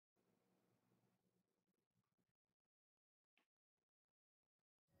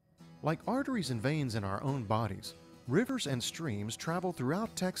Like arteries and veins in our own bodies, rivers and streams travel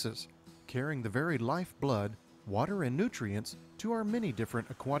throughout Texas, carrying the very lifeblood, water, and nutrients to our many different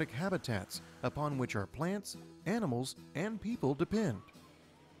aquatic habitats upon which our plants, animals, and people depend.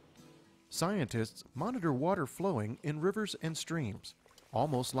 Scientists monitor water flowing in rivers and streams,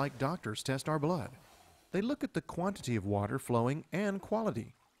 almost like doctors test our blood. They look at the quantity of water flowing and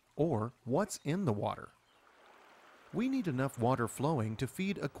quality, or what's in the water. We need enough water flowing to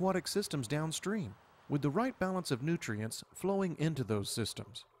feed aquatic systems downstream, with the right balance of nutrients flowing into those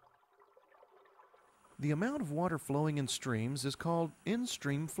systems. The amount of water flowing in streams is called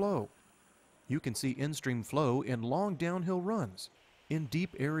in-stream flow. You can see in-stream flow in long downhill runs, in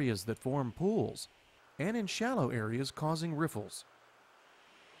deep areas that form pools, and in shallow areas causing riffles.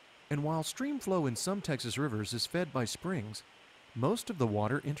 And while stream flow in some Texas rivers is fed by springs, most of the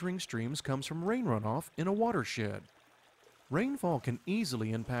water entering streams comes from rain runoff in a watershed. Rainfall can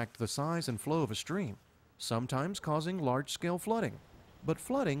easily impact the size and flow of a stream, sometimes causing large-scale flooding. But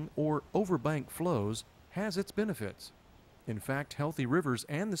flooding, or overbank flows, has its benefits. In fact, healthy rivers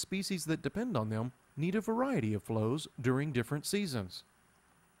and the species that depend on them need a variety of flows during different seasons.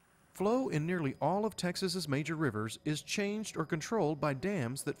 Flow in nearly all of Texas's major rivers is changed or controlled by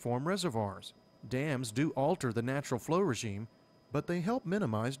dams that form reservoirs. Dams do alter the natural flow regime, but they help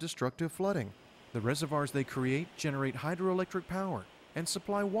minimize destructive flooding. The reservoirs they create generate hydroelectric power and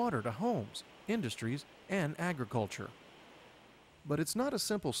supply water to homes, industries, and agriculture. But it's not a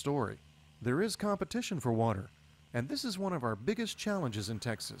simple story. There is competition for water, and this is one of our biggest challenges in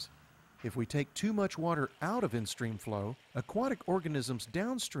Texas. If we take too much water out of in-stream flow, aquatic organisms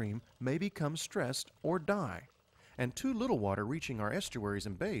downstream may become stressed or die. And too little water reaching our estuaries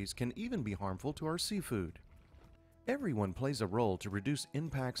and bays can even be harmful to our seafood. Everyone plays a role to reduce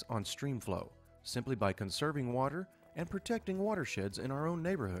impacts on stream flow, simply by conserving water and protecting watersheds in our own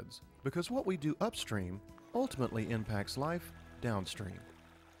neighborhoods, because what we do upstream ultimately impacts life downstream.